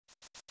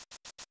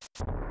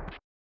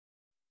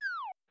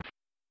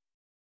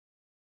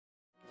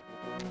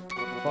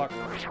Fuck.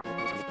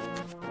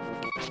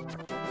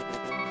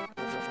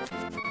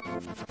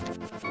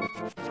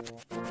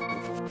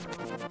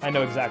 I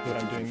know exactly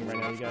what I'm doing right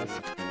now, you guys.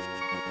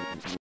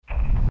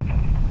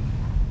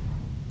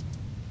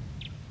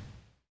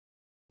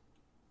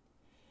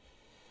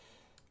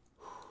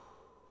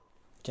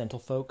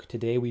 Gentlefolk,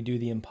 today we do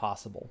the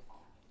impossible.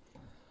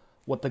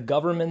 What the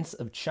governments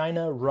of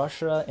China,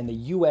 Russia, and the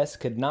US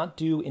could not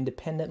do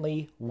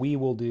independently, we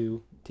will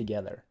do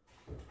together.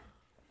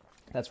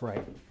 That's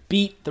right.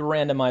 Beat the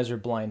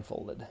randomizer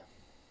blindfolded.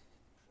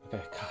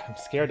 Okay, God, I'm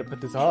scared to put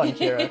this on,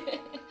 Kira.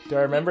 Do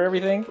I remember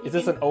everything? Is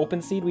this an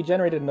open seed? We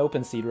generated an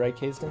open seed, right,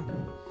 Kasten?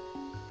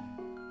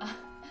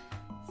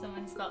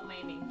 Someone spelled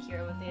my name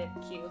Kira with a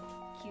Q.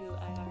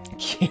 Q-I-R-A.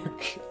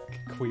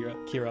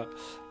 Kira.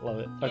 Love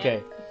it.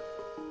 Okay. Yeah.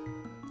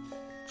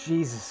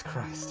 Jesus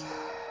Christ.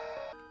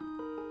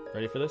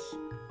 Ready for this?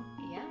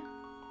 Yeah.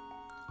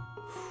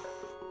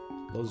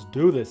 Let's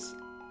do this.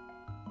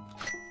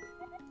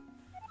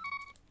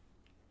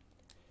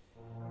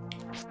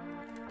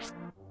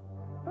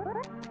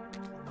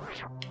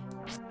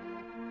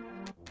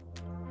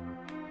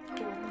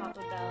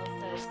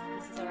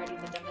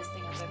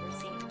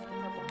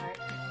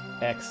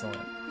 Excellent.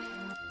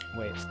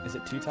 Wait, is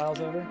it 2 tiles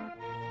over?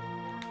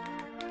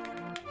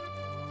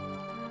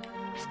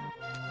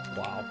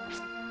 Wow.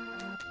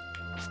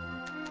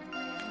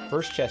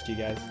 First chest, you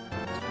guys.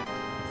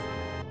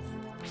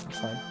 That's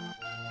fine.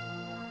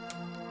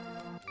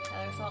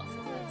 Tyler Salt says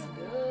let's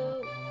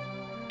go.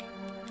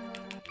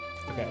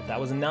 Okay, that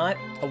was not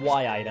a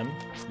Y item,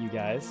 you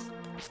guys.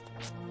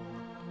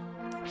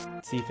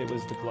 Let's see if it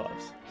was the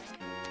gloves.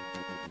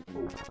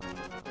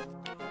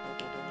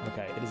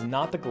 Okay, it is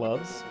not the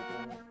gloves.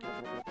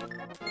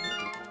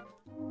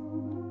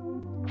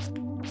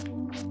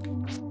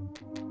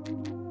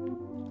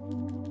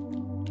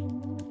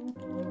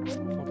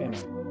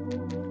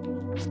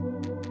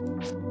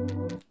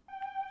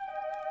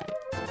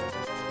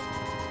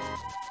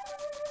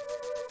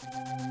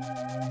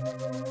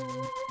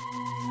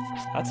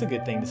 That's a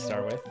good thing to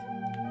start with.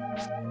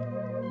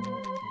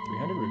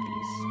 300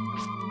 rupees.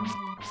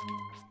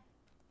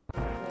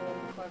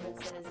 Corbin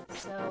says,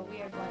 so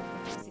we are going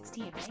for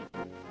 216,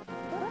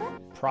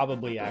 right?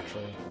 Probably,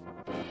 actually.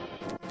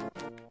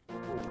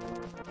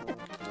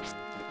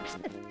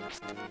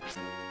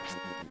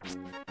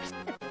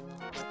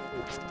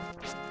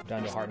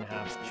 Down to a heart and a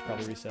half. Should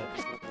probably reset.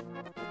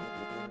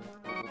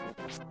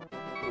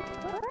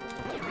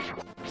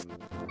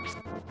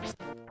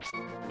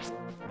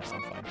 No,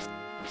 I'm fine.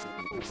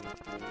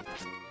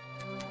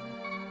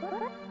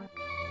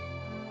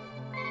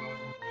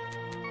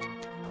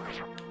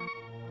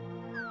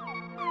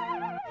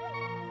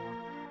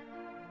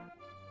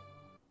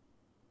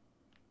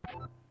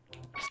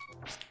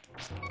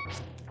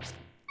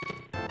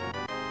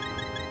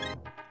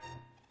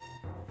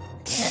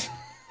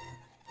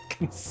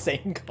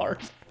 Insane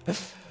card.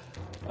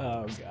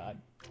 Oh god.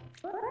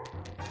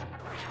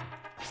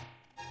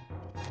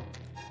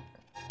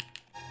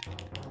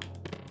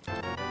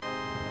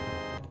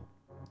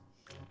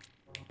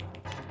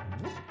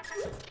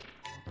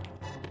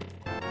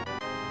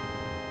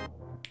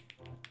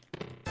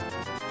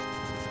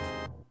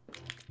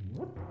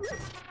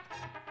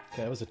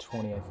 Okay, that was a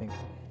 20, I think.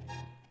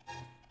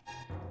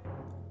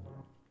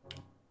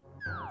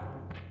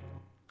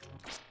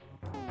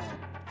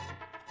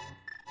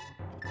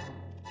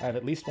 I have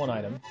at least one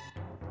item.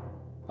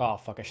 Oh,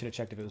 fuck, I should have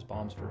checked if it was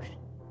bombs first.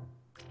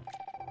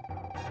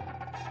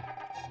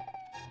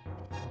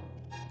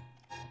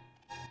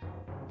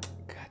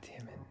 God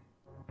damn it.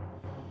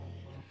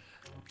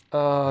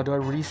 Do I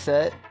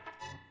reset?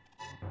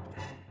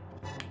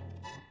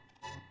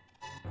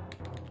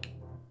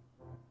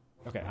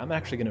 Okay, I'm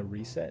actually gonna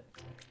reset.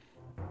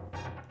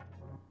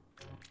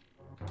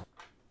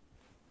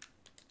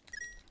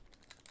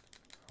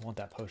 I want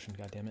that potion,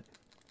 goddammit.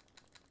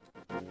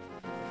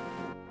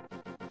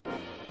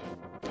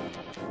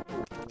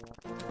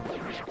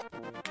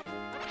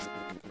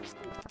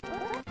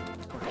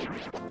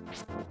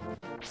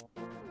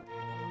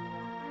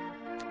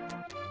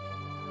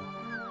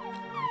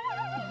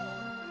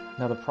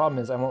 Now the problem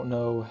is I won't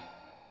know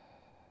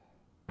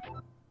if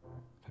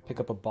I pick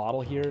up a bottle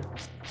here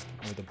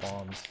or the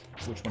bombs,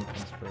 which one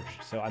comes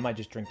first. So I might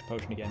just drink the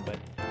potion again, but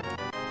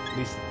at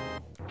least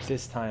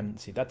this time,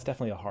 see, that's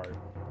definitely a hard.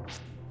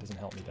 Doesn't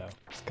help me though,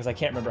 because I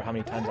can't remember how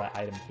many times I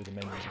itemed through the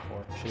menu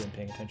before. I should have been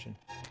paying attention.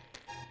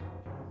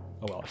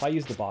 Oh well, if I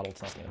use the bottle,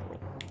 it's not the end of the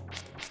world.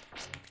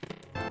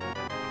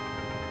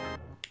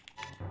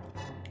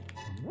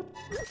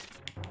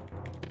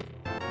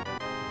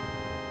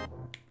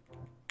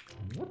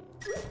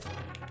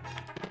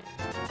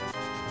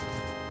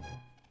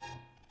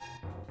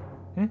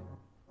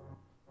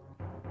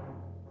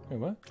 Wait,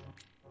 what?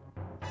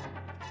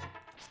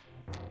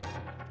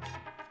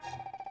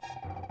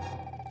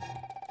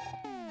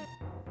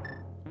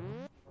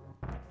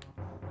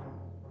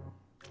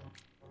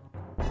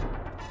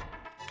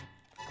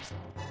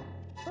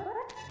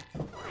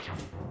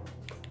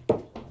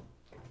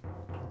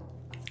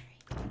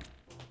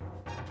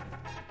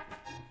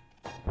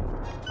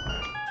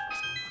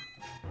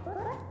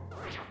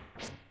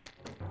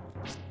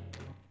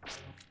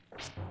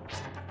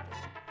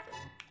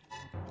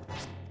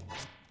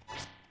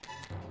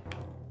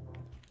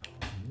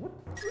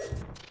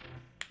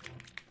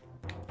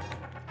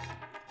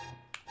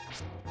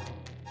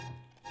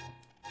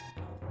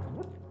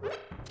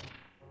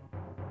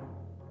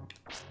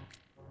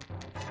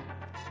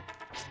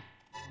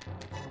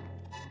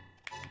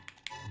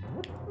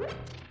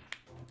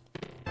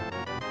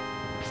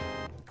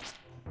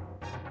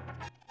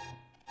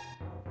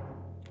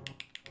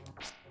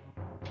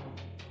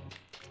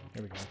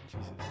 Here we go.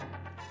 Jesus.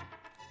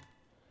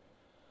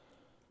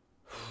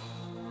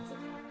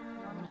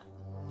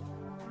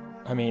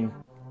 I mean,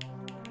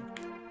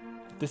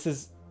 this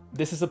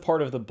is a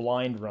part of the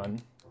blind run,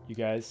 you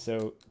guys,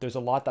 so there's a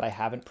lot that I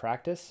haven't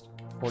practiced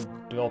or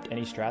developed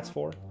any strats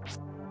for.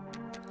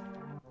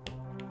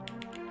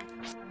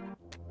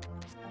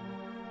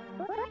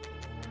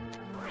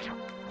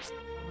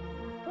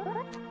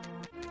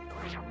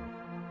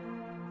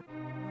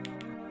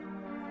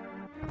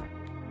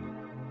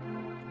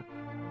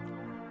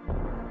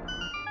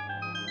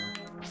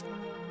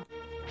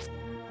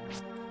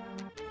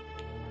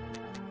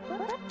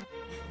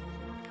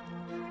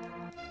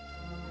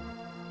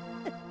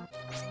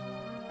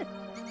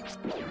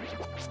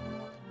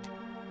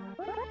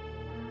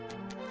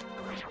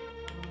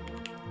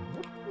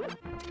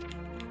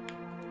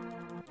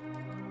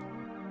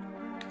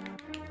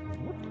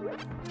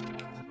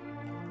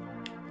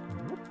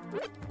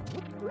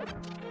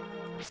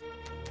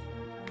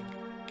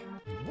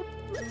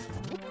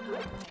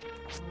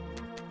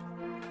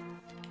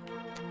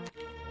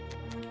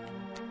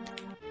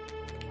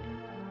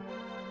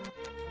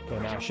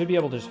 Okay, now I should be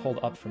able to just hold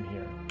up from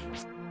here.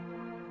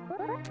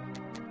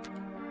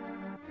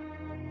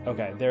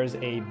 Okay, there's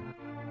a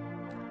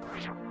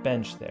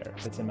bench there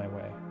that's in my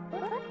way.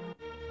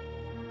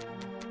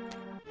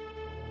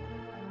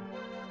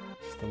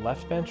 Is it the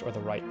left bench or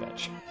the right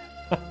bench?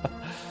 Oh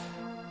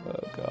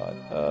god.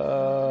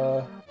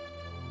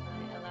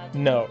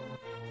 No.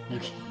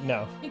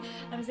 No.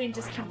 I'm saying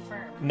just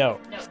confirm. No.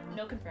 No,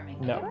 no confirming.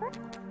 No.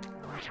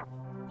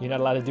 You're not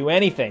allowed to do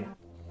anything.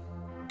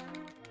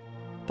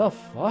 The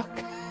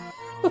fuck?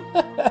 What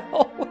the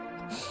hell?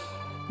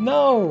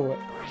 No!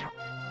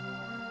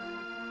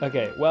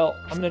 Okay, well,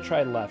 I'm gonna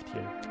try left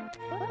here.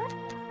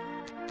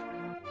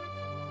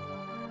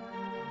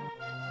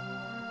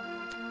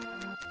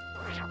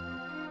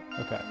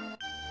 Okay.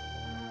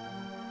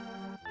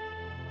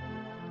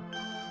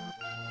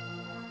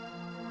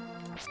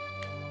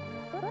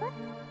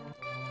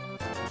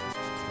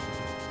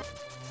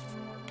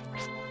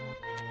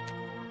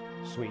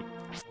 Sweet.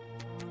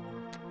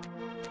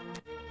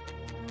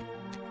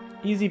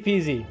 Easy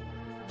peasy.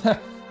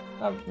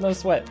 No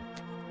sweat.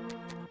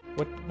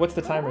 What's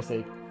the timer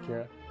say,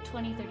 Kira?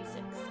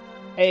 2036.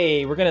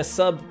 Hey, we're gonna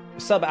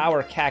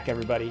sub-hour CAC,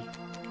 everybody.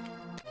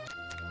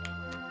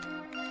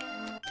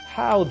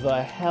 How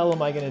the hell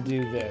am I gonna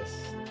do this?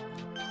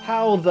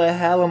 How the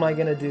hell am I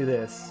gonna do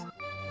this?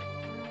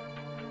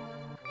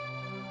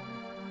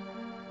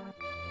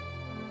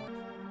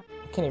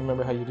 I can't even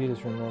remember how you do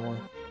this room normally.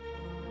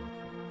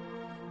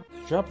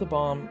 Drop the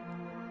bomb,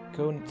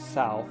 go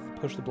south,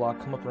 push the block,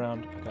 come up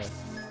around. Okay.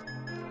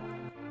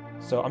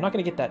 So I'm not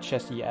gonna get that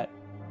chest yet.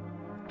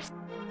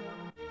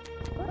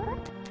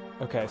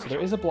 Okay, so there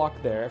is a block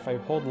there. If I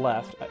hold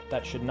left,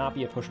 that should not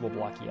be a pushable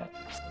block yet.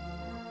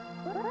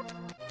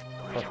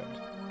 Perfect.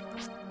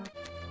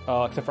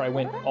 Except for I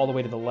went all the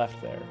way to the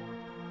left there.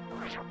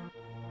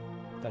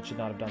 That should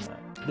not have done that.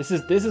 This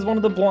is one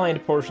of the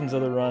blind portions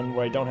of the run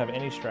where I don't have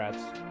any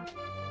strats.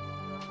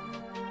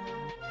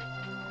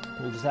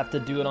 We'll just have to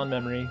do it on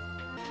memory.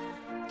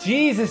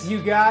 Jesus,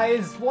 you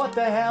guys! What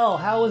the hell?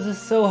 How is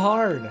this so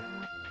hard?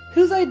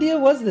 Whose idea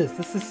was this?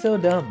 This is so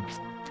dumb.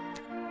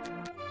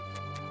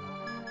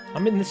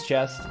 I'm in this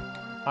chest.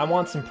 I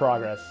want some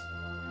progress.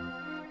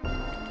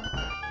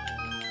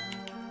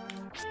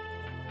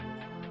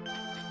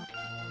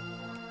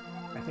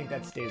 I think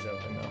that stays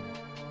open, though.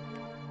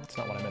 That's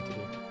not what I meant to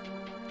do.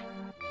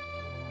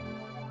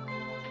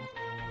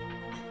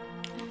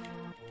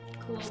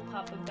 Cool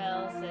Papa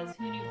Bell says,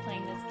 who knew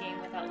playing this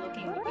game without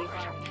looking would be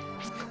hard?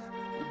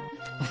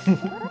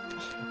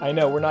 I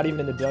know, we're not even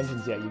in the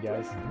dungeons yet, you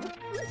guys.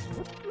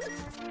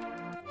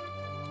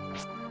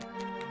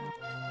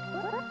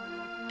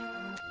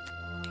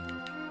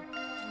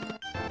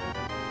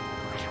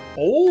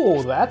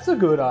 Oh, that's a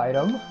good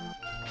item.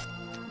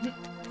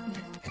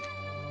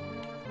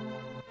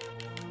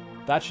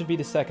 That should be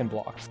the second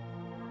block.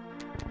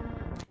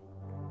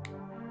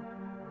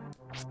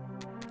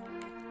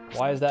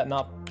 Why is that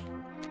not...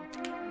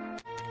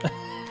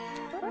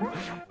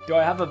 Do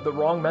I have the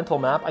wrong mental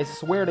map? I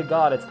swear to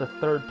God, it's the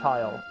third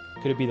tile.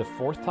 Could it be the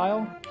fourth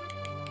tile?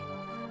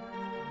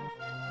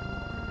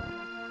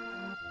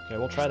 Okay,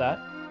 we'll try that.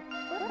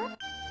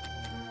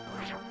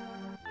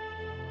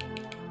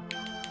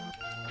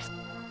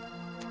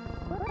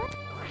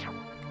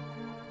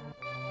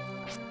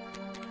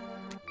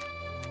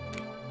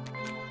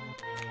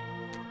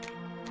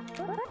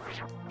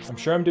 I'm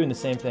sure I'm doing the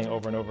same thing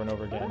over and over and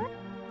over again.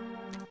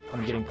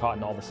 I'm getting caught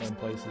in all the same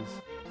places.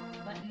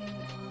 Button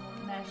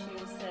Mashu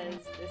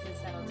says this is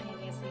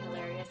simultaneously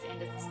hilarious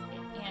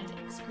and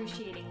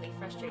excruciatingly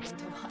frustrating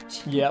to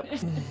watch. Yep.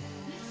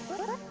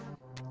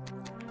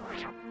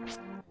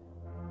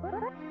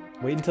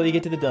 Wait until you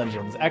get to the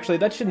dungeons. Actually,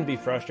 that shouldn't be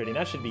frustrating.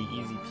 That should be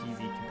easy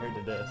peasy compared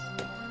to this.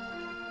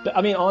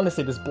 I mean,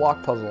 honestly, this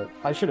block puzzle,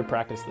 I should have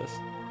practiced this.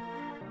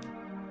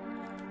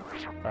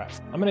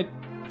 Alright, I'm gonna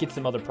get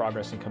some other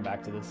progress and come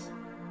back to this.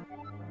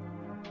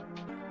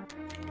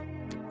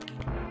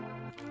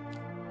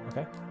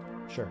 Okay.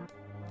 Sure.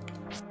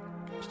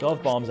 Still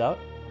have bombs out.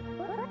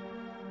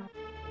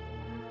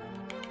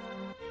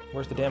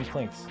 Where's the damn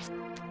clinks?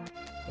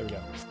 There we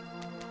go.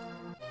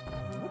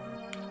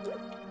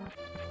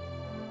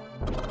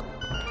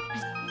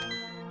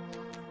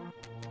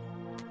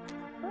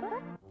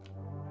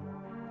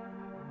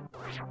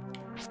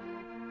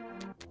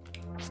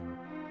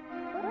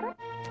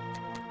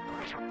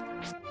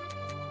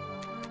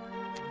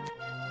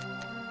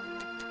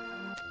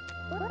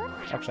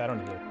 Actually, I don't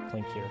need a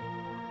clink here.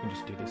 We can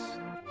just do this.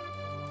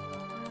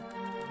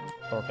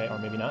 Okay, or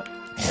maybe not.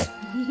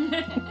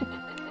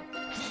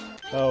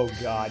 Oh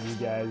god, you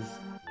guys.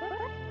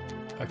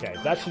 Okay,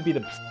 that should be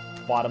the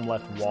bottom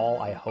left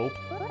wall, I hope.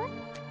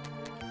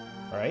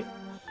 Alright.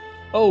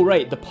 Oh,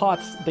 right, the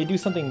pots, they do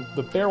something,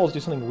 the barrels do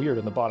something weird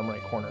in the bottom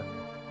right corner.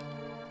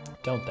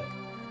 Don't they?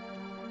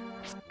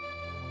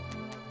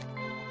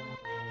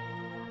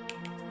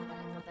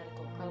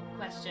 Hypothetical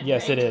question.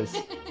 Yes, right? it is.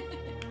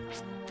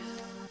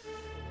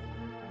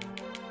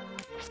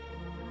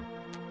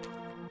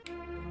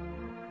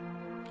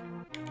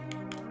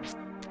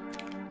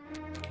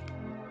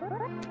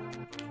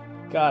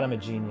 God, I'm a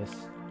genius.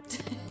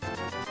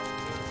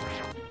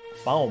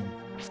 Boom.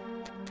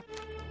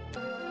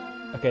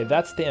 Okay,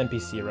 that's the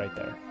NPC right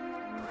there.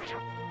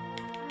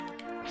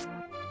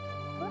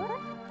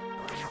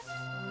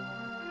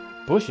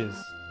 Bushes.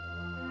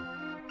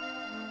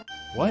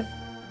 What?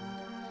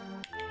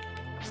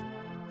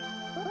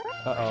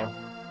 Uh-oh.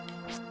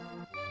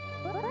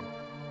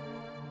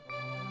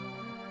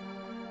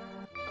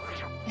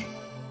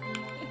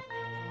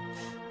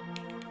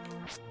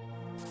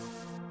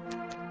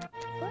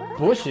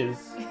 Bushes?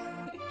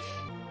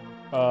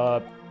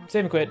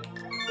 Save and quit.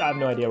 I have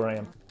no idea where I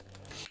am.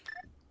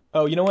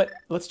 Oh, you know what?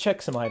 Let's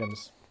check some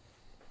items.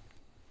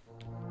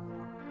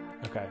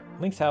 Okay,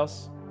 Link's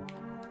house.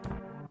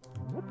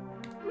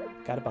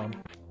 Got a bomb.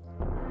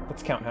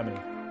 Let's count how many.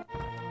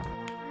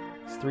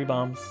 It's 3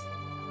 bombs.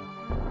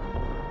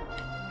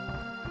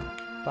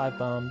 5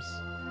 bombs.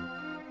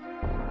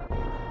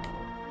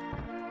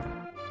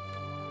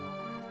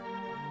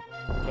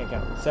 Can't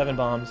count. 7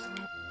 bombs.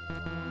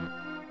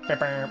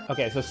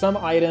 Okay, so some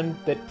item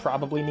that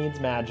probably needs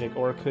magic,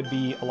 or it could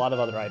be a lot of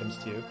other items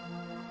too.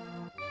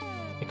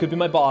 It could be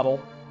my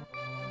bottle.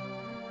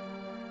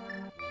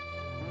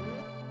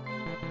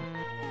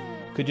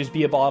 Could just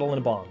be a bottle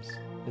and bombs,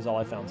 is all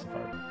I found so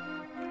far.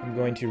 I'm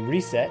going to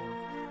reset.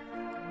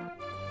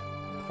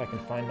 If I can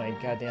find my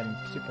goddamn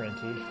Super NT.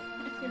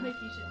 I feel like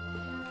you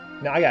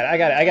should. No, I got it.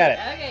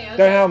 Okay, okay.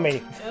 Don't help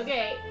me.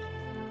 Okay.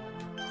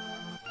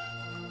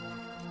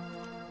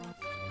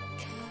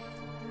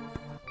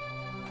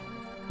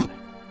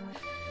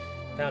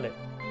 Found it.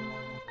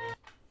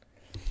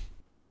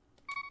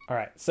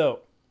 Alright,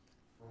 so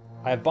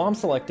I have bomb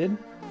selected.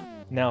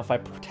 Now if I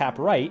tap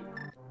right,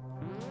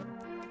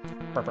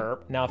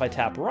 now if I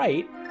tap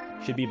right,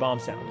 should be bomb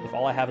sound. If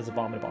all I have is a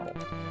bomb in a bottle.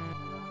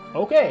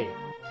 Okay.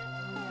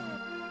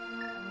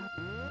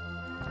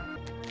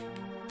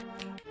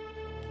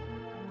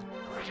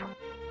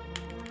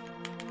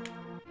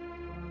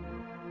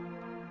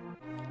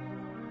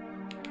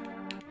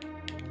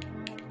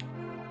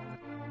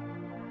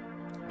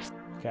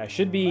 Okay, I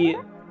should be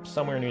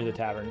somewhere near the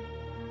tavern.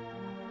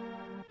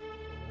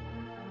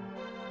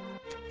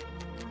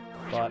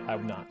 But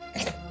I'm not.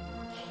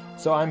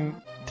 So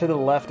I'm to the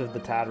left of the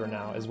tavern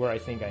now, is where I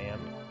think I am.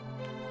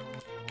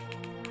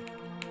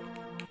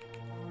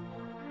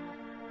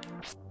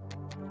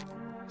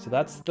 So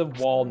that's the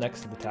wall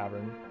next to the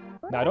tavern.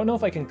 Now, I don't know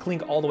if I can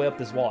clink all the way up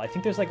this wall. I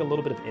think there's like a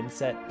little bit of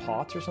inset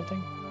pots or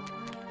something.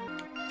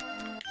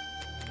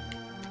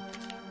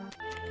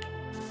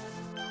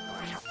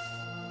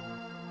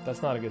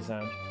 That's not a good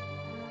sound.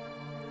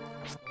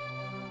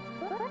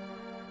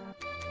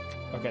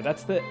 Okay,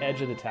 that's the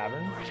edge of the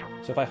tavern.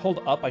 So if I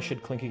hold up, I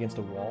should clink against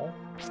a wall.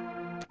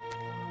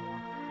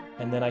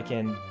 And then I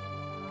can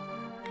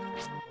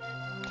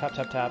tap,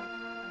 tap, tap,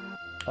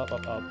 up,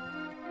 up, up.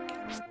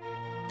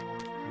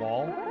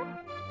 Wall.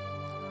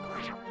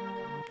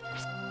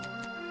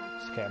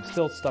 Okay, I'm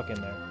still stuck in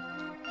there.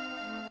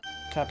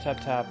 Tap, tap,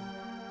 tap.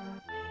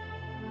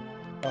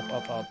 Up,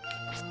 up, up.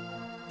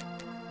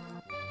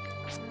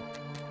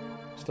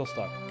 Still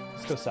stuck.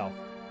 Let's go south.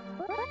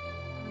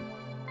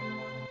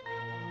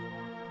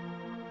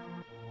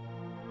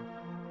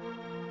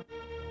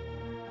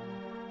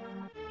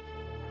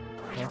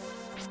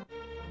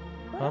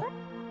 Huh?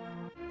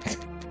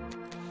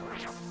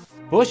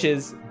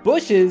 Bushes?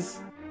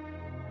 Bushes?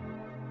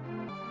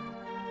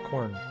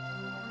 Corn.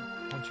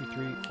 1, 2,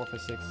 3, 4,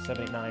 5, 6,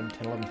 7, 8, 9,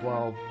 10, 11,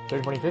 12,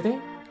 13, 14,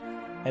 15?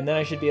 And then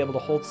I should be able to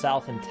hold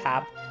south and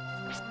tap.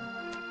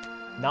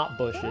 Not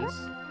bushes.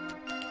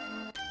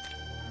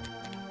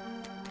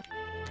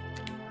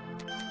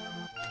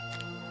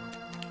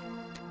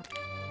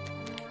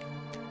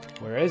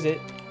 Where is it?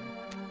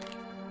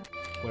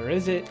 Where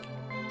is it?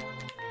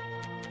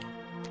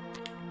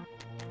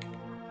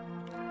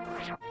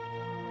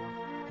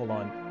 Hold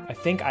on. I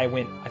think I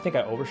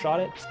overshot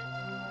it.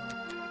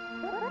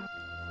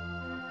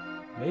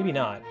 Maybe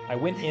not. I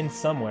went in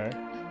somewhere.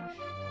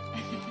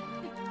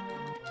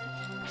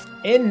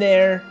 In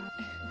there.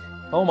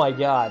 Oh my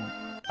god.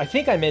 I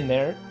think I'm in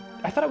there.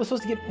 I thought I was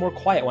supposed to get more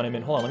quiet when I'm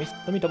in. Hold on,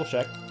 let me double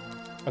check.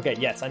 Okay,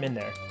 yes, I'm in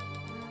there.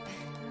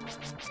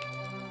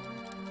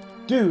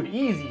 Dude,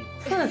 easy.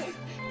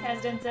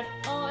 Kazdan said,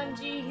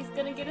 OMG, he's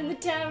gonna get in the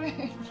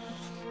tavern.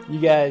 You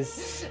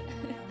guys,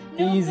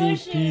 No easy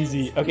bushes.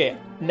 peasy. Okay,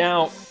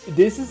 now,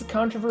 this is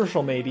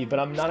controversial maybe, but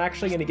I'm not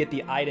actually going to get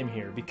the item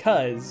here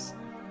because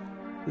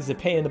this is a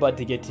pain in the butt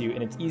to get to,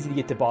 and it's easy to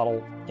get to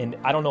bottle, and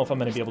I don't know if I'm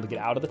going to be able to get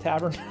out of the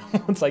tavern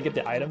once I get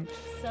the item.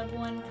 Sub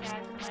 1 CAC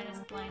minus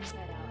blind set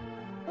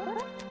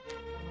out.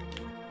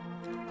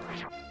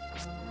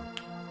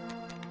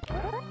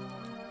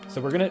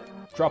 So we're going to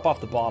drop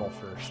off the bottle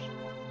first.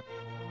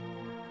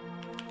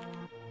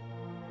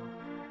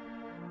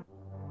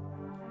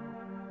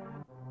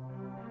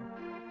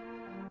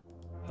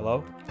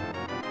 Hello?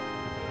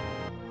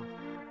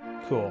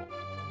 Cool.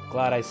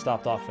 Glad I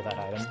stopped off for that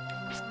item.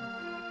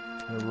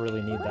 I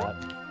really need that.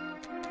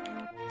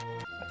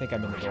 I think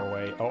I'm in the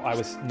doorway. Oh, I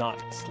was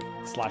not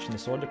slashing the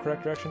sword the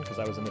correct direction because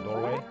I was in the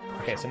doorway.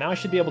 Okay, so now I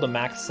should be able to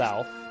max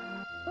south,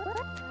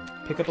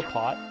 pick up a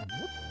pot,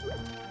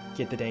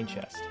 get the dang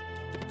chest.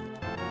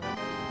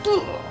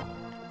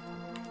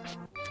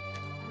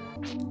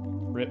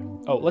 Rip.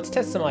 Oh, let's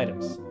test some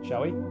items,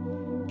 shall we?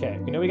 Okay,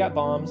 we know we got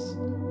bombs.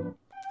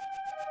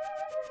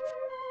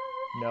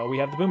 No, we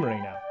have the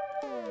boomerang now.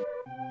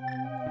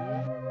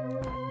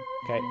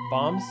 Okay,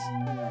 bombs.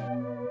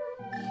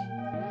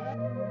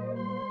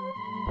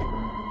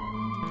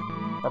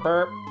 Burp,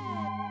 burp.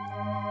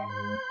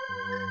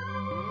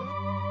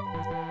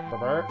 Burp,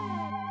 burp.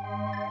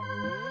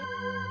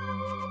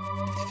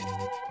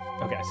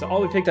 Okay, so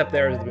all we picked up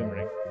there is the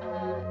boomerang.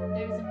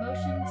 There's a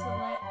motion to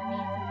let me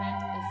prevent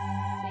a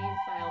save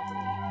file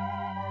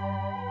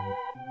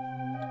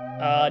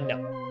delete. No.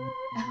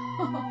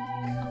 Oh my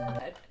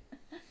god.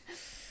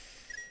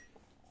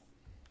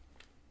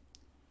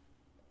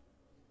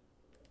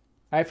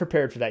 I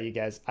prepared for that, you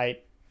guys.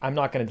 I'm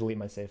not going to delete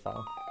my save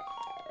file.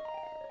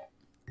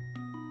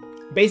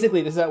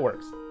 Basically, this is how it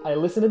works. I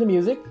listen to the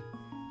music.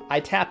 I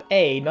tap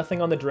A,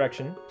 nothing on the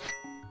direction.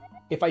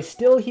 If I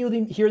still hear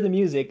the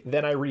music,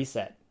 then I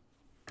reset.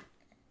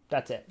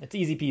 That's it. It's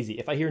easy peasy.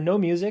 If I hear no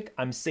music,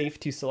 I'm safe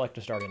to select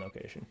a starting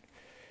location.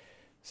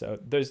 So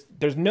there's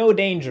no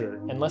danger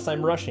unless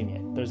I'm rushing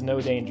it. There's no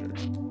danger.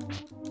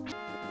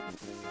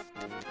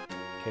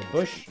 Okay,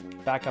 bush.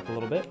 Back up a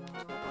little bit.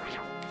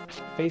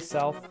 Face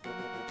south.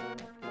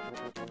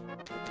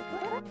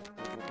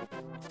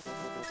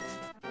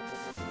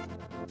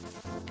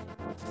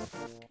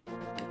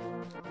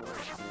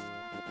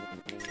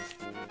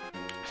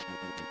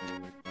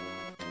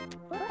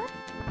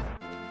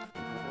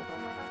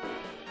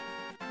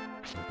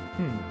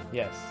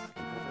 Yes.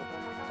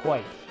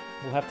 Quite.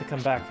 We'll have to come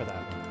back for that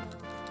one.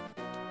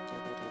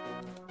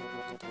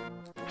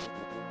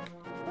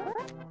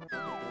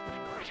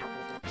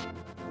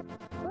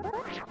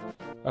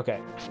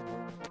 Okay.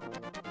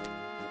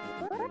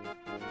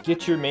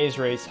 Get your maze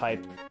race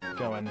hype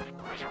going.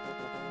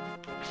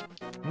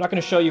 I'm not going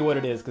to show you what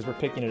it is because we're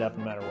picking it up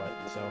no matter what,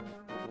 so.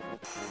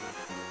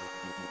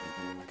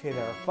 Okay,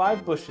 there are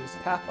 5 bushes.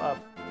 Tap up,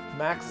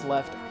 max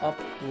left,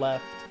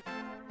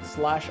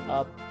 slash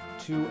up,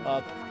 2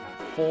 up,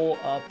 full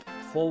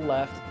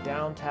left,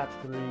 down tap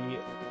 3,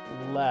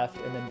 left,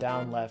 and then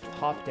down left,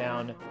 hop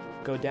down,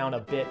 go down a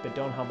bit, but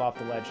don't hop off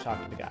the ledge,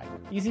 talk to the guy.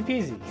 Easy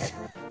peasy.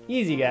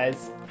 Easy,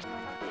 guys.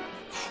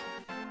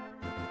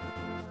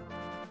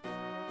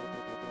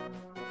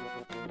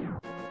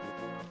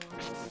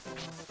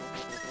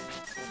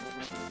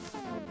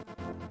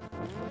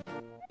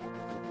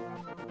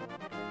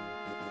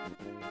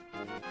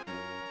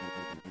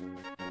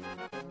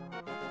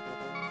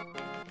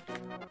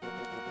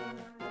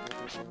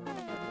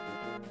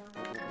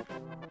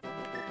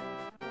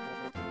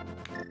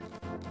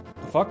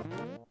 Fuck?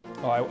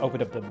 Oh, I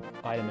opened up the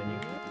item menu.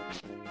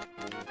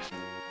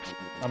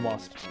 I'm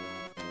lost.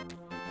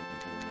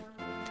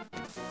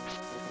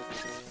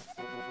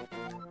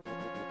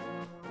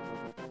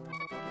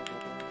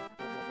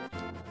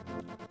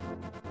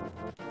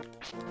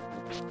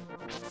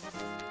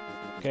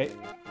 Okay.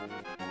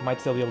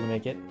 Might still be able to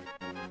make it.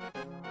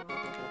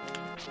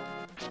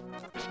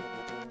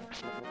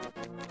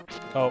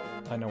 Oh,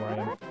 I know where I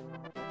am.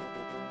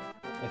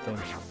 I think.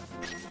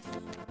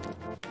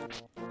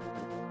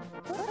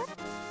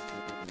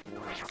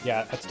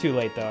 Yeah, that's too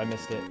late though, I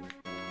missed it.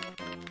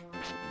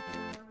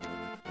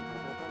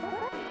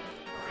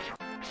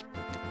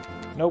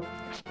 Nope.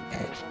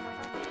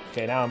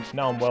 Okay, now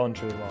I'm well and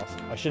truly lost.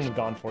 I shouldn't have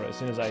gone for it as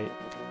soon as I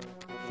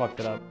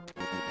fucked it up.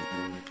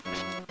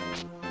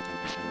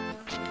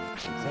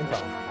 Same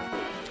problem.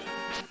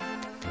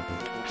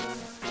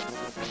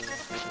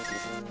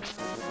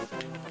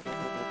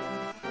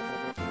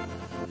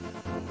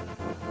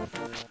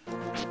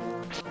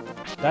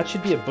 That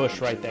should be a bush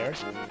right there.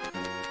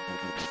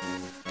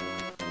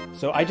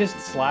 So I just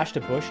slashed a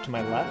bush to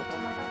my left.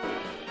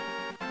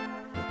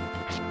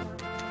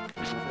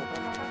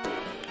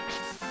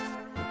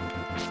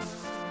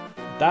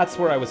 That's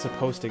where I was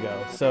supposed to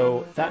go.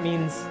 So that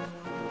means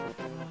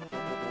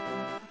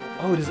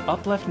Oh, does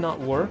up left not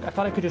work? I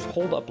thought I could just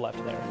hold up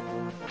left there.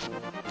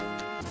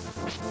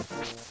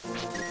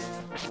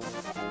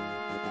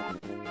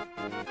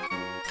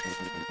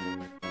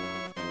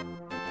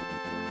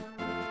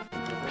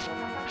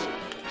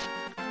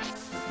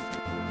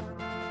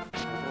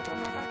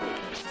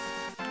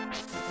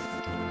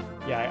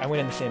 Yeah, I went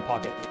in the same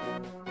pocket.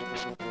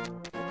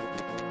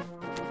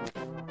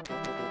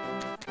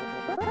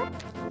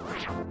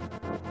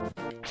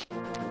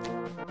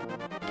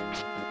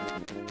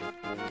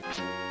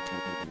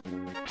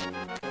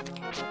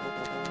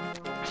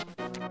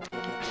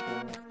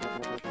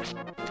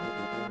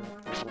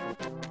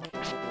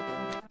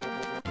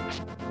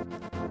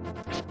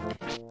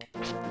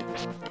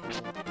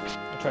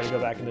 I'll try to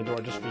go back in the door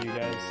just for you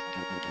guys.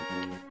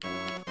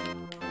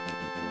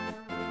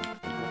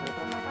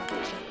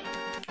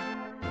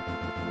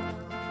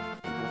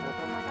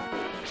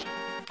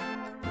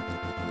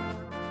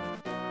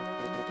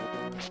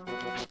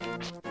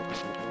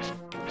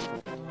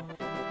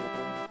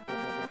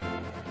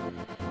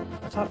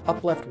 I thought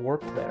up left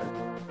worked there.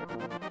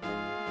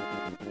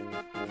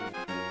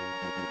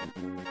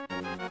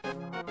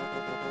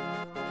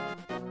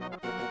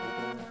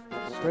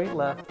 Straight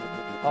left,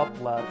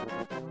 up left.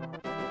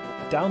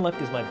 Down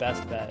left is my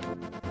best bet.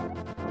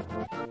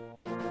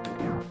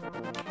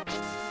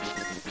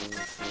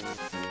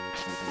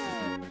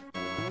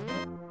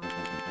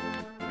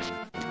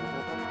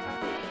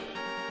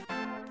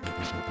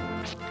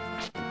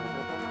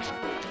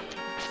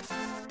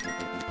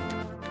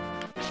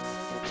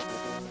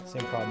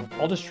 Same problem.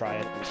 I'll just try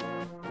it.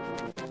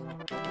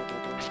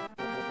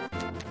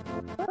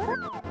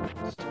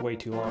 It's way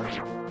too long.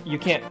 You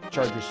can't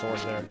charge your sword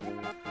there.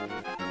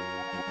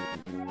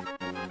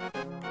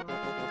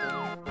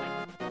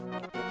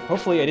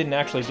 Hopefully I didn't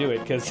actually do it,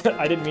 because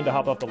I didn't mean to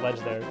hop off the ledge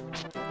there.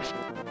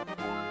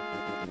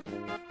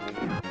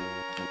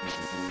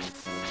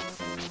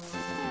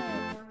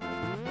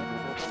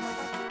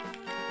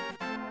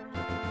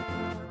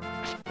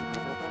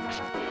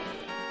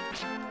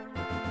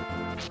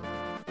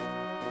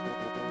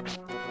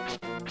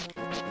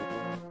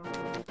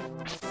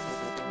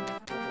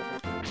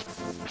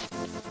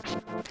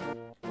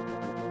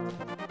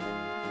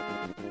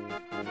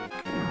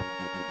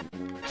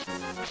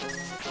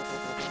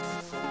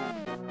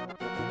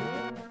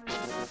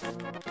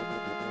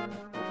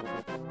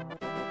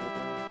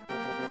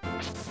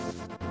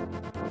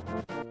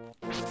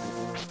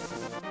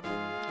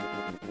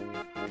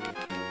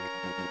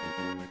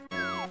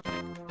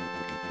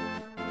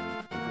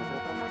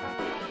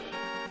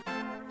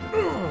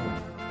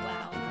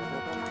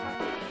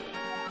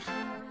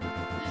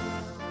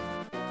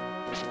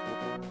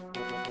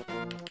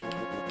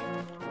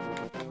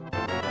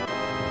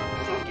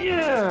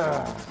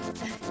 Yeah!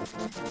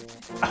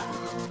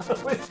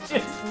 It was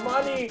just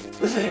money!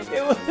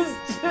 It was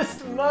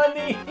just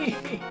money!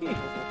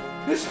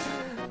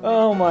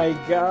 Oh my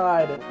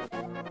god.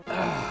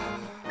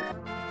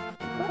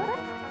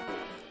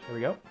 Here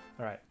we go.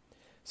 Alright.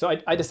 So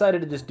I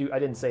decided to just do, I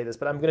didn't say this,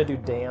 but I'm going to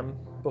do Dam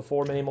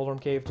before Mini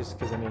Moldworm Cave, just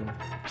because, I mean,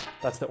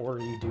 that's the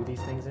order you do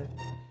these things in.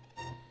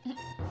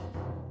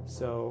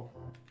 So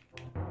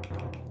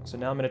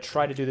now I'm going to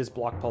try to do this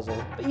block puzzle.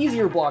 An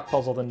easier block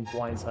puzzle than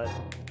Blind's Hut.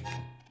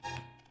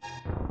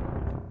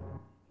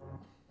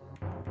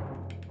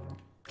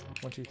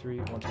 One, two, three,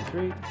 1, 2,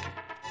 3.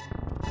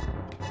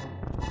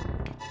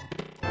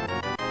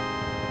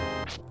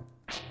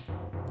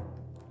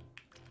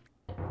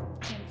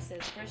 Kim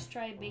says, first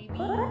try, baby.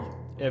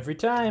 Every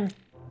time.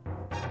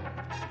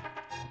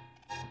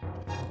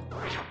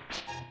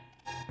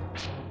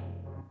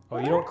 Oh,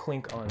 you don't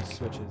clink on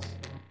switches,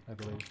 I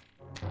believe.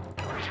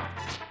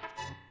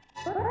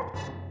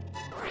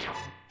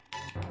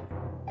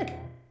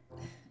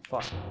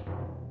 Fuck.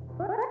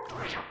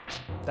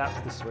 That's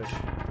the switch.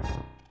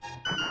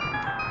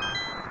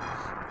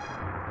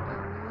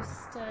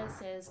 Arusta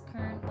says,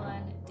 current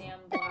one, damn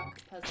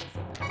block puzzles.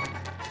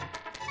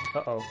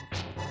 Uh-oh.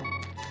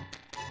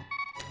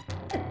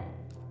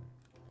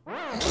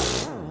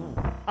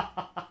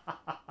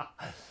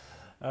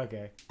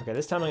 Okay. Okay,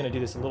 this time I'm going to do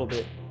this a little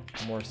bit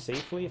more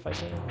safely, if I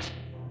can.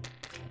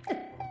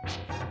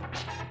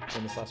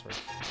 When this last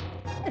works.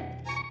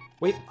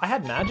 Wait, I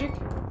had magic?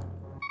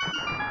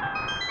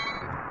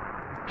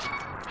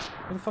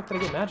 Where the fuck did I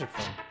get magic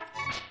from?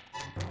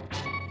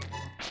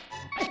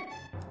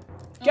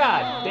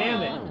 God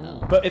damn it!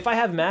 No. But if I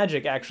have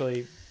magic,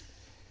 actually,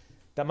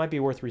 that might be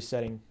worth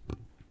resetting.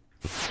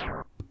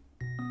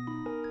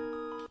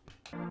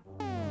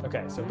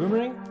 Okay, so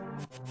boomerang.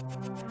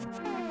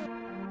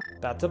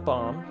 That's a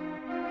bomb.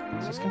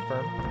 Let's just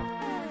confirm.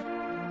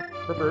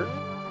 Bert.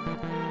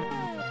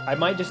 I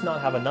might just not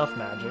have enough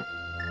magic.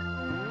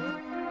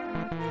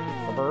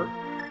 Bert.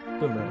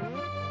 Boomerang.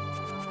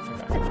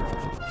 Okay.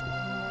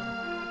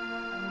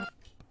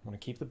 I'm gonna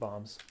keep the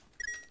bombs.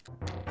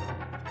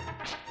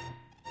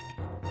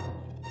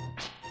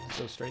 Let's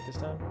go straight this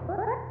time.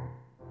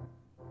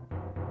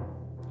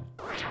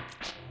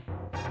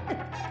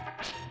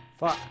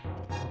 Fuck.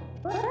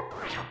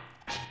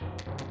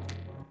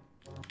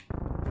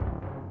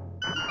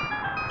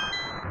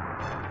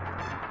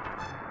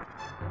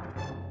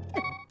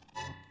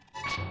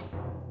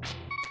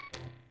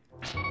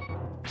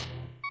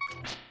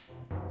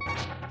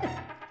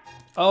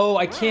 Oh,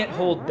 I can't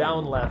hold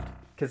down left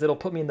because it'll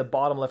put me in the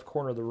bottom left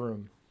corner of the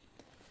room.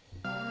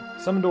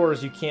 Some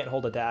doors you can't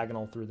hold a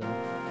diagonal through them.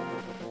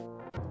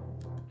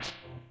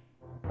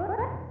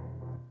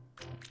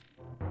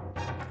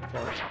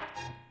 Okay.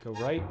 Go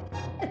right.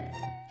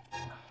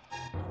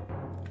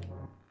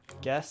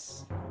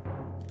 Guess.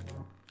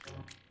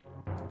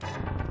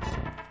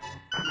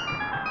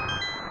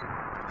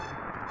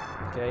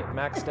 Okay,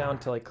 max down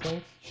till I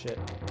clink. Shit.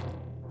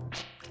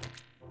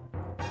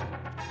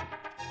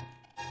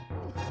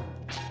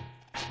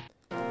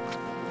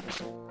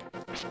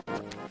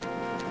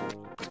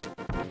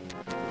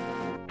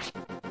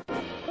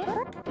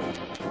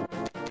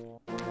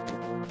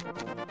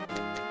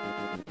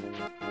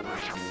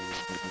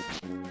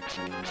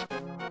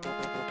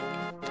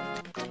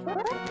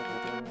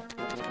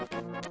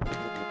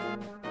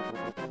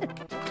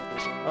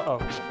 Uh-oh.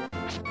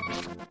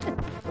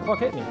 The fuck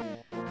hit me?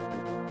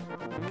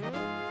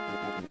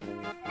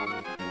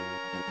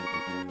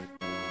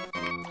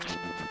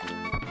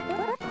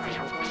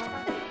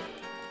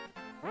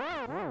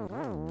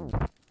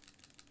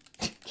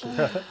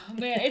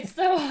 Man, it's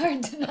so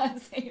hard to not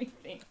say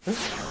anything.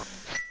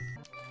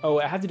 Oh,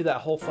 I have to do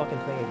that whole fucking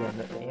thing again,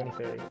 the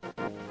anti-fairy.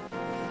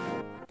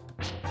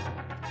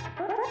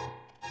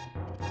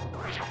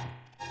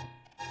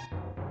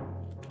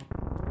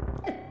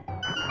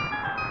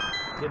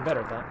 Getting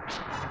better at that.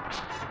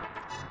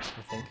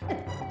 I think.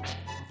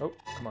 Oh,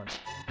 come on.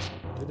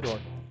 Through the door.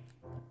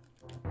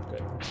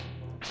 Good.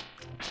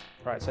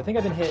 Alright, so I think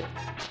I've been hit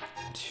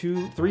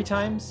 3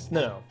 times?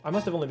 No, I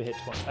must have only been hit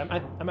twice.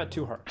 I'm at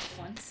 2 hearts.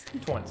 Once.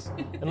 Twice.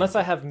 Unless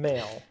I have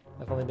mail,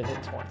 I've only been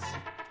hit twice.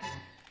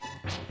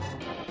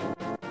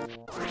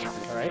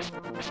 Alright.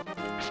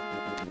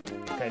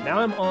 Okay, now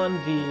I'm on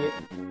the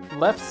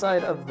left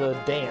side of the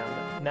dam.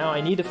 Now I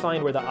need to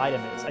find where the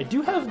item is. I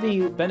do have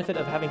the benefit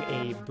of having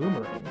a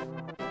boomerang.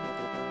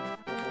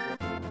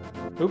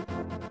 Oop.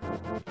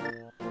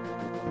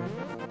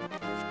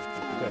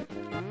 Good.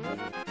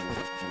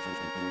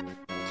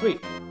 Sweet.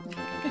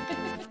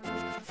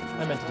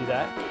 I meant to do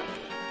that.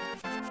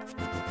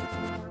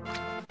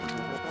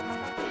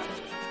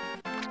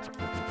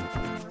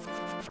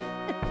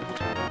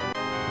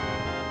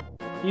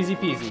 Easy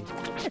peasy.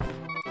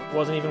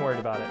 Wasn't even worried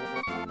about it.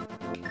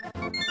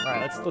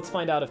 Alright, let's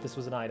find out if this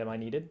was an item I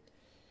needed.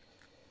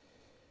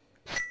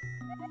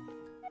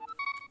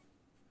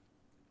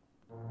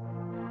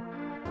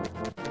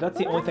 That's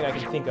the only thing I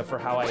can think of for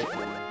how I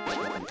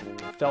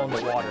fell in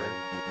the water.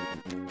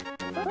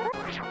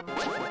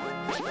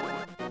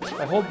 If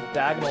I hold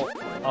diagonal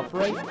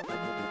upright,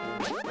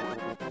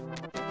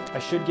 I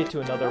should get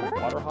to another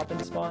water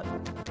hopping spot.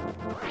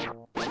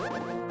 I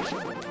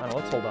don't know,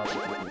 let's hold up.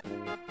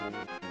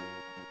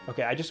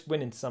 Okay, I just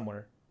went in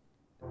somewhere.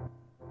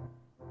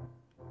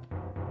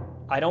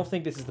 I don't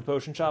think this is the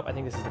potion shop. I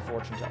think this is the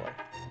fortune teller.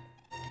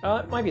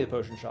 It might be the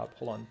potion shop.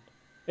 Hold on.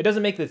 It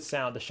doesn't make the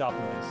sound, the shop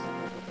noise.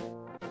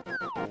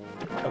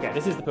 Okay,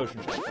 this is the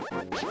potion shop.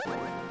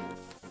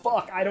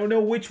 Fuck, I don't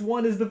know which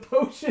one is the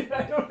potion.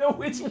 I don't know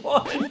which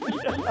one.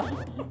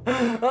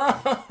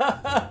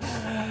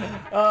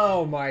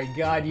 Oh my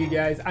god, you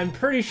guys. I'm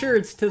pretty sure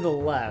it's to the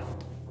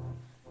left.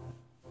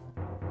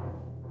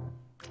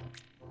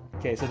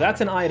 Okay, so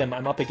that's an item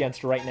I'm up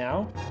against right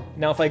now.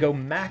 Now if I go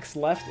max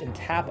left and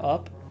tap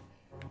up...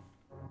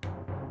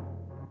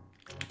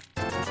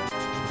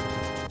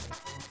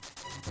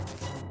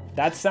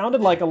 That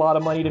sounded like a lot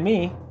of money to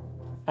me.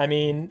 I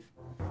mean,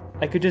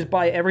 I could just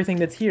buy everything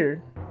that's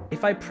here.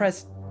 If I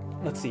press...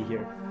 Let's see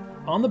here.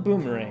 On the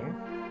boomerang...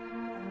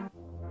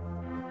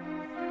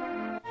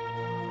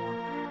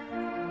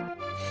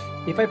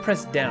 If I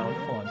press down...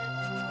 Hold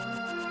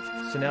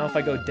on. So now if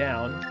I go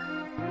down...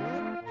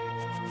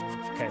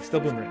 Okay, still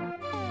boomerang.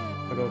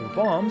 If I go to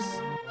bombs...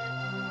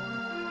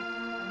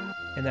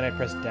 And then I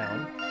press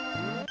down...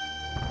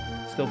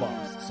 Still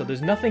bombs. So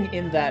there's nothing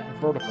in that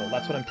vertical.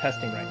 That's what I'm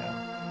testing right now.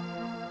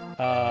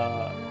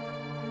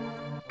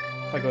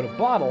 If I go to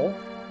bottle...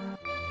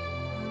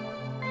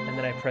 And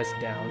then I press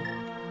down.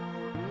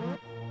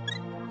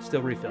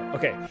 Still refill.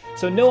 Okay,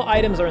 so no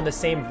items are in the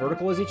same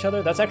vertical as each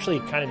other. That's actually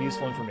kind of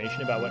useful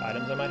information about what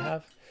items I might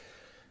have.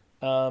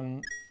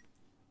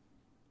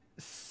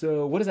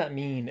 So what does that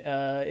mean?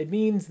 It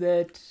means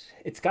that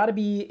it's got to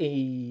be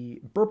a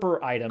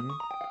burper item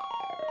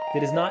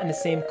that is not in the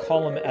same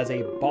column as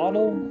a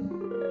bottle,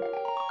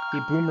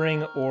 a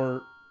boomerang,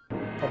 or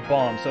a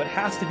bomb. So it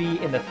has to be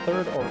in the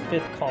 3rd or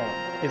 5th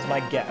column, is my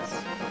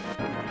guess.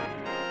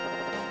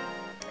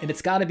 And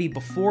it's got to be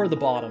before the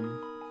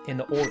bottom in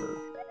the order.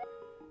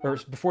 Or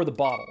before the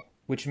bottle,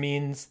 which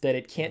means that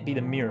it can't be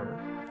the mirror.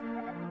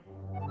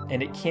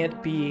 And it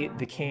can't be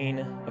the cane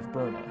of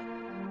Burma.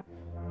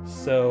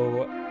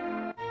 So,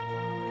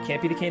 it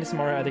can't be the cane of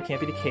Samara, either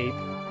can't be the cape.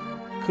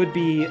 Could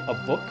be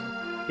a book.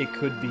 It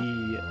could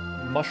be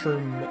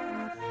mushroom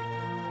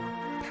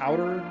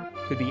powder.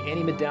 Could be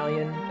any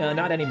medallion.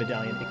 Not any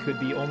medallion. It could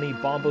be only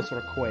Bombos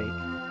or Quake.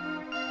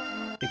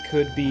 It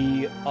could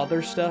be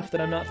other stuff that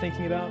I'm not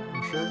thinking about,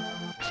 I'm sure.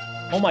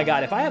 Oh my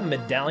god, if I have a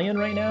medallion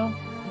right now,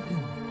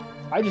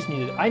 I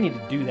need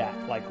to do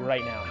that, like,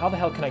 right now. How the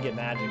hell can I get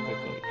magic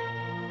quickly?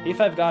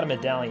 If I've got a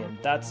medallion,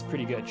 that's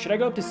pretty good. Should I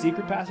go up to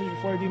Secret Passage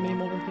before I do Mini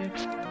Moldrum Cave?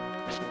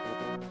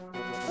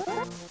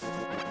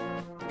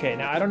 Okay,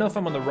 now I don't know if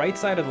I'm on the right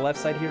side or the left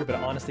side here, but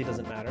it honestly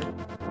doesn't matter.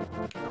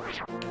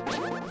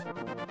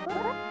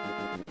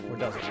 Or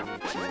does it?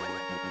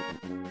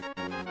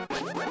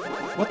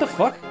 What the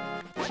fuck?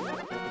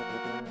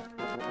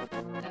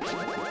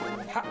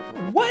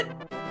 What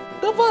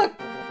the fuck?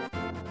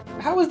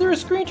 How is there a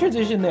screen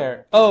transition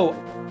there? Oh,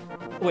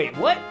 wait,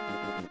 what?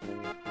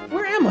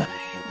 Where am I?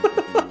 What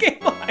the fuck am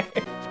I?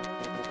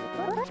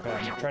 Okay,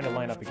 I'm trying to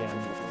line up again.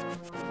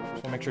 Just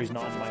want to make sure he's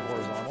not in my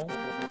horizontal.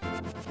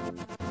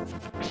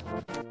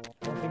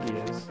 I don't think he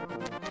is.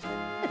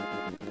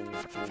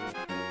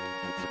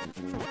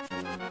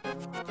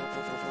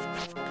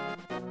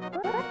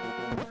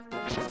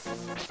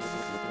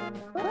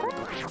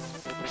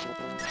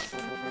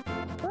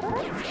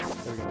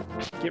 There we go.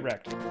 Get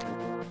wrecked.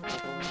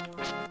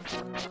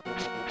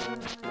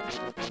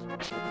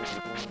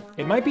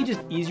 It might be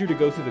just easier to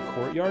go through the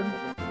courtyard.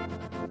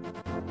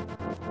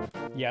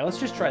 Yeah, let's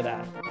just try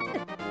that.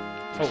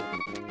 Oh,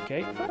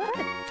 okay.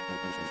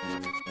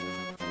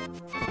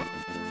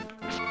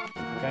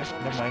 Okay,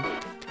 never mind.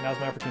 Now's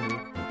my opportunity.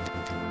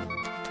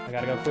 I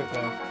gotta go quick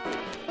though.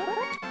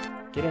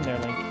 Get in there,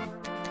 Link.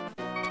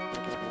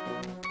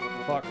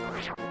 Fuck.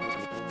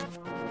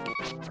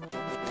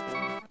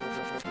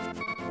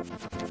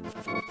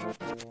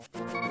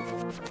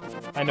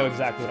 I know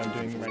exactly what I'm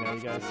doing right now,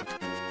 you guys.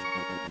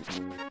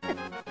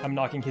 I'm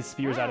knocking his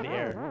spears out of the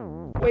air.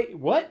 Wait,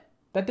 what?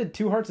 That did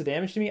 2 hearts of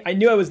damage to me? I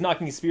knew I was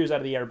knocking his spears out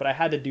of the air, but I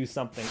had to do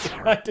something.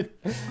 I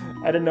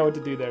didn't know what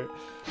to do there.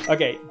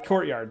 Okay,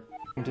 courtyard.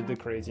 Into the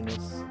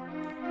craziness.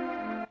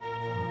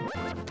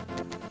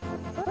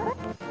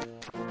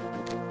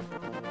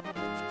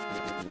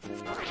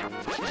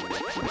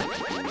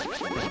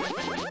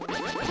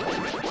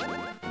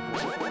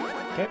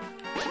 Okay.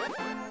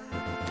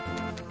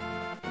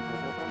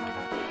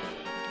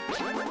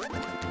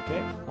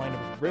 Okay, line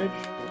up with the bridge.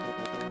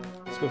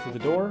 Let's go through the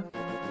door.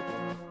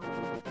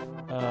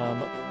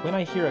 When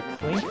I hear a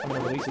clink, I'm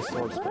going to release a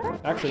sword spell.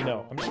 Actually,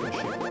 no. I'm just going to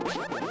shoot.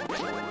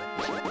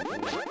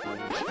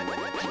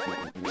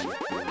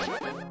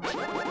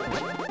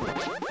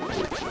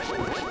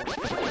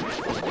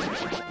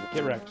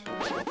 Get wrecked.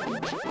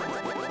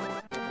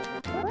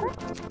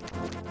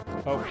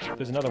 Oh,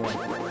 there's another one.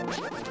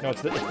 No,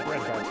 it's the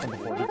red guard from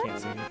before. He can't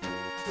see me.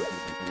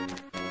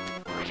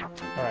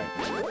 Alright.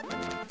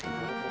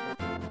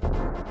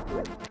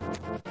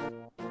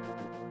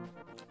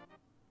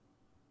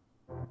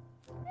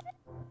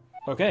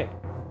 Okay.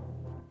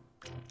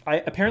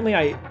 Apparently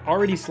I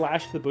already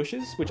slashed the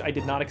bushes, which I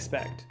did not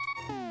expect.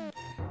 Good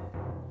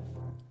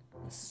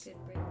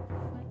break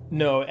point.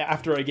 No,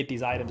 after I get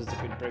these items, it's a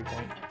good break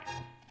point.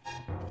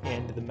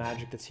 And the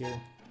magic that's here.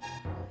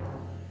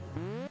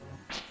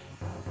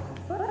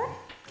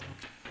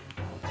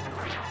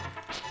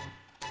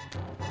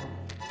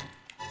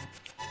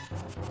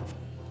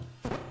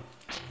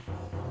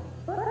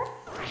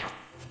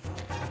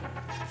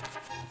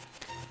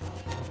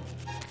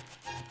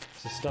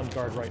 There's a stunned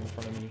guard right in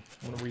front of me.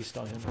 I'm gonna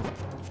re-stun him.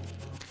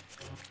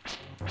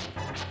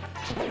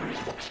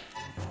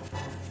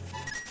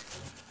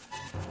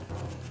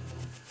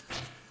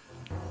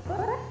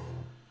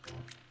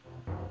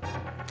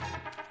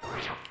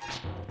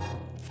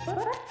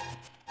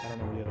 I don't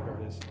know where the other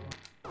guard is.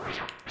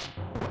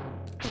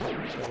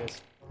 There it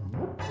is.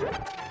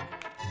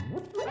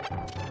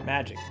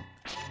 Magic.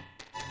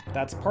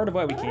 That's part of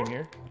why we came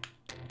here.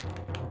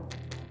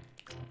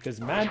 Because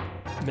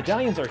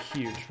medallions are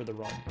huge for the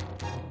run.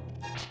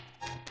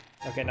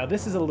 Okay, now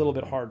this is a little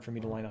bit hard for me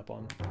to line up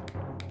on.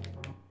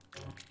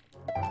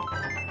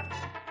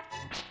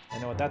 I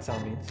know what that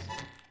sound means.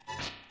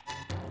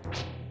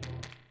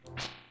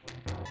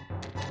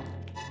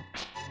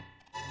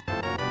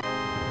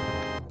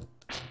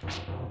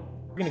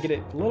 We're gonna get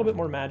it a little bit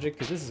more magic,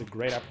 because this is a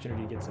great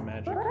opportunity to get some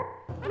magic.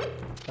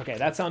 Okay,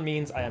 that sound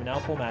means I am now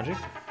full magic.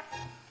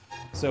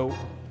 So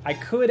I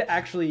could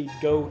actually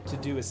go to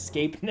do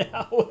escape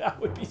now.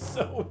 That would be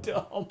so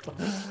dumb.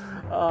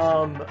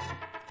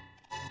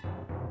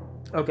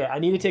 Okay, I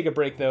need to take a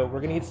break though.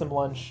 We're gonna eat some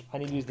lunch. I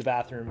need to use the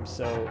bathroom,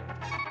 so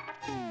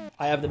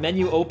I have the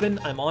menu open.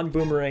 I'm on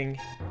Boomerang,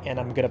 and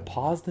I'm gonna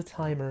pause the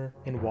timer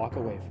and walk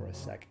away for a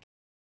sec.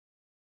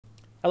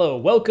 Hello,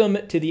 welcome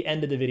to the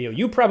end of the video.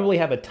 You probably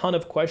have a ton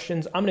of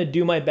questions. I'm gonna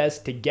do my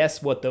best to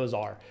guess what those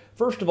are.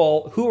 First of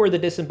all, who are the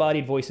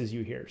disembodied voices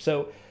you hear?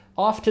 So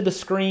off to the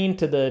screen,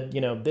 to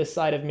the, this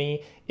side of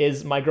me,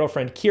 is my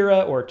girlfriend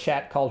Kira, or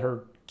chat called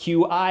her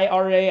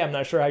QIRA. I'm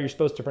not sure how you're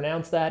supposed to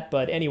pronounce that,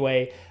 but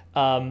anyway,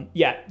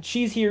 Yeah,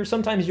 she's here.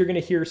 Sometimes you're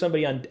going to hear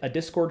somebody on a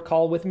Discord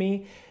call with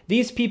me.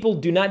 These people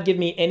do not give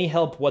me any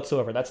help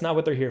whatsoever. That's not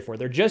what they're here for.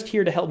 They're just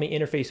here to help me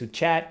interface with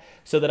chat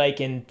so that I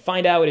can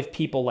find out if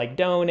people like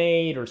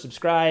donate or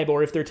subscribe,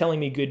 or if they're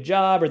telling me good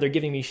job or they're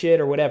giving me shit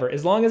or whatever.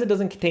 As long as it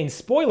doesn't contain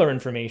spoiler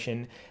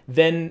information,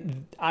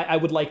 then I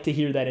would like to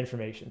hear that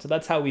information. So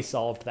that's how we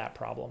solved that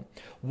problem.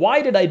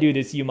 Why did I do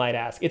this, you might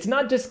ask? It's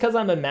not just because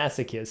I'm a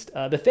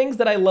masochist. The things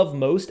that I love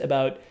most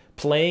about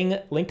playing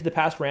Link to the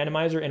Past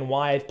Randomizer and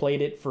why I've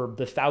played it for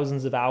the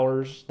thousands of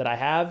hours that I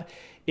have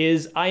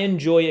is I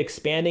enjoy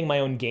expanding my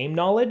own game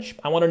knowledge.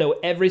 I want to know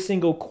every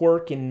single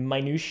quirk and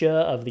minutia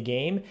of the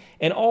game.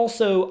 And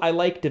also I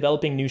like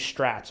developing new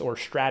strats or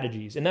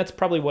strategies. And that's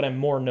probably what I'm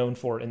more known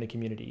for in the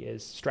community,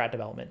 is strat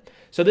development.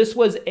 So this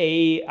was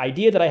a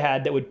idea that I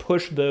had that would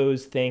push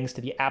those things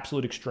to the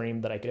absolute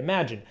extreme that I could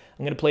imagine.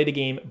 I'm going to play the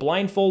game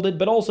blindfolded,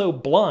 but also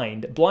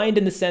blind. Blind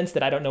in the sense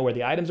that I don't know where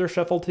the items are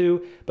shuffled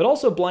to, but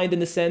also blind in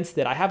the sense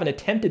that I haven't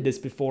attempted this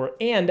before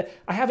and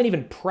I haven't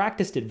even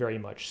practiced it very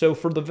much. So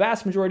for the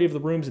vast majority of the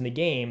rooms in the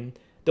game,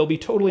 they'll be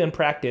totally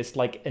unpracticed,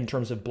 like in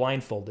terms of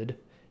blindfolded,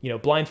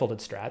 blindfolded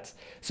strats.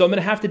 So I'm going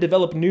to have to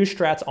develop new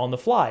strats on the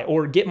fly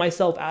or get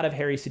myself out of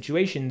hairy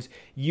situations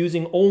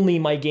using only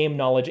my game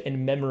knowledge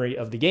and memory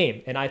of the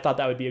game. And I thought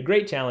that would be a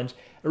great challenge.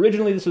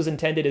 Originally, this was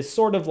intended as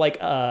sort of like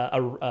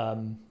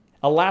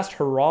a last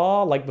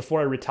hurrah, like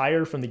before I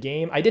retired from the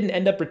game. I didn't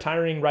end up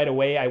retiring right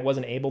away. I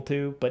wasn't able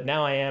to, but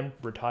now I am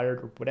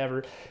retired or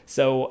whatever.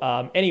 So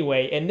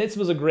anyway, and this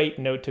was a great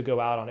note to go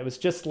out on. It was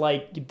just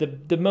like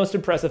the most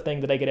impressive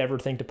thing that I could ever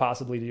think to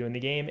possibly do in the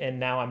game, and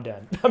now I'm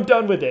done. I'm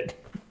done with it.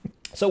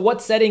 So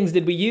what settings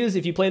did we use?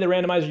 If you play the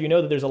randomizer, you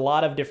know that there's a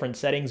lot of different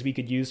settings we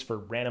could use for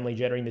randomly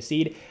generating the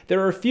seed.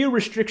 There are a few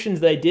restrictions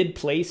that I did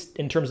place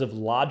in terms of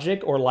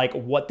logic or like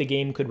what the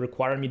game could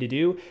require me to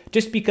do,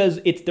 just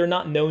because they're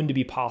not known to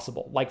be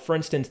possible. Like for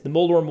instance, the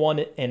Moldworm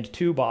 1 and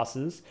 2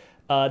 bosses,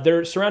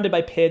 they're surrounded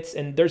by pits,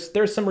 and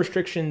there's some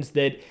restrictions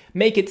that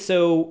make it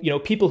so,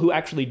 people who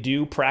actually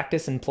do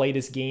practice and play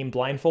this game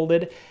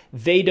blindfolded,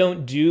 they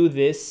don't do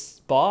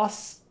this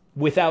boss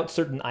without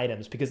certain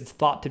items because it's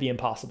thought to be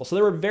impossible. So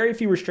there were very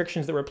few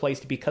restrictions that were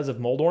placed because of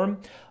Moldworm.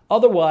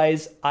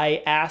 Otherwise,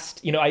 I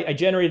asked, I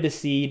generated a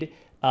seed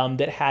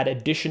that had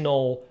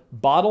additional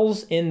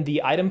bottles in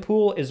the item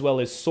pool, as well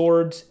as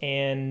swords,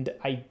 and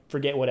I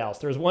forget what else.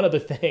 There was one other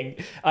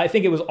thing. I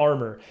think it was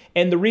armor.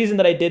 And the reason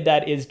that I did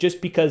that is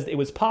just because it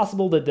was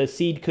possible that the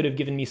seed could have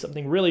given me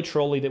something really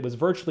trolly that was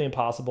virtually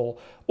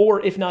impossible,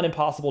 or if not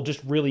impossible,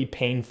 just really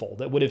painful.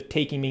 That would have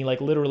taken me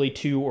like literally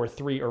 2 or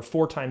 3 or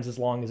 4 times as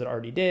long as it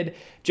already did,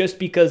 just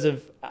because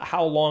of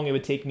how long it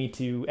would take me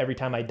to, every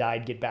time I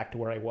died, get back to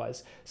where I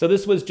was. So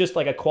this was just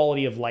like a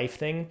quality of life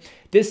thing.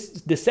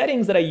 The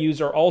settings that I use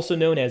are also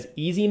known as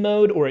easy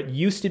mode, or it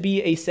used to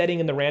be a setting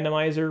in the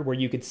randomizer where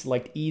you could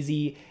select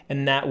easy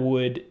and that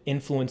would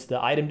influence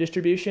the item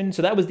distribution.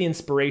 So that was the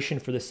inspiration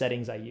for the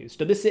settings I used.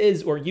 So this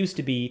is, or used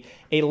to be,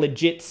 a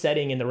legit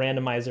setting in the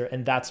randomizer,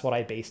 and that's what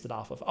I based it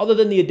off of, other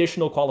than the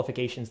additional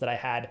qualifications that I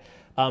had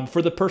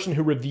for the person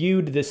who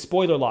reviewed this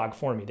spoiler log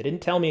for me. They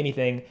didn't tell me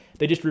anything.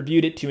 They just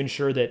reviewed it to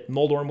ensure that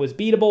Moldworm was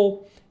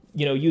beatable,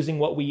 using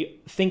what we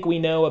think we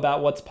know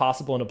about what's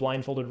possible in a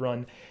blindfolded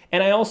run.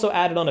 And I also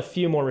added on a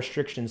few more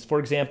restrictions. For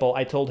example,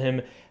 I told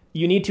him,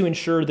 you need to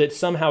ensure that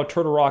somehow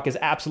Turtle Rock is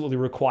absolutely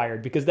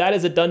required, because that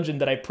is a dungeon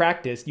that I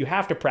practiced. You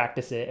have to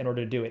practice it in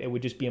order to do it. It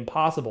would just be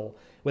impossible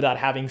without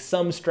having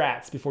some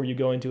strats before you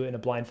go into it in a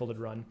blindfolded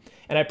run.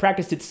 And I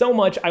practiced it so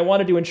much, I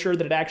wanted to ensure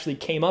that it actually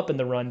came up in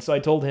the run, so I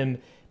told him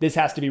this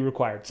has to be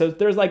required. So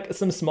there's like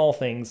some small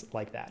things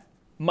like that.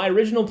 My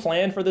original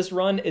plan for this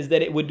run is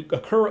that it would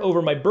occur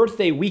over my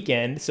birthday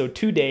weekend, so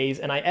 2 days,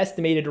 and I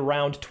estimated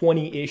around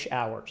 20-ish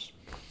hours.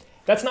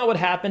 That's not what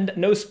happened.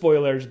 No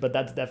spoilers, but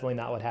that's definitely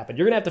not what happened.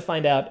 You're going to have to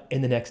find out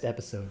in the next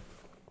episode.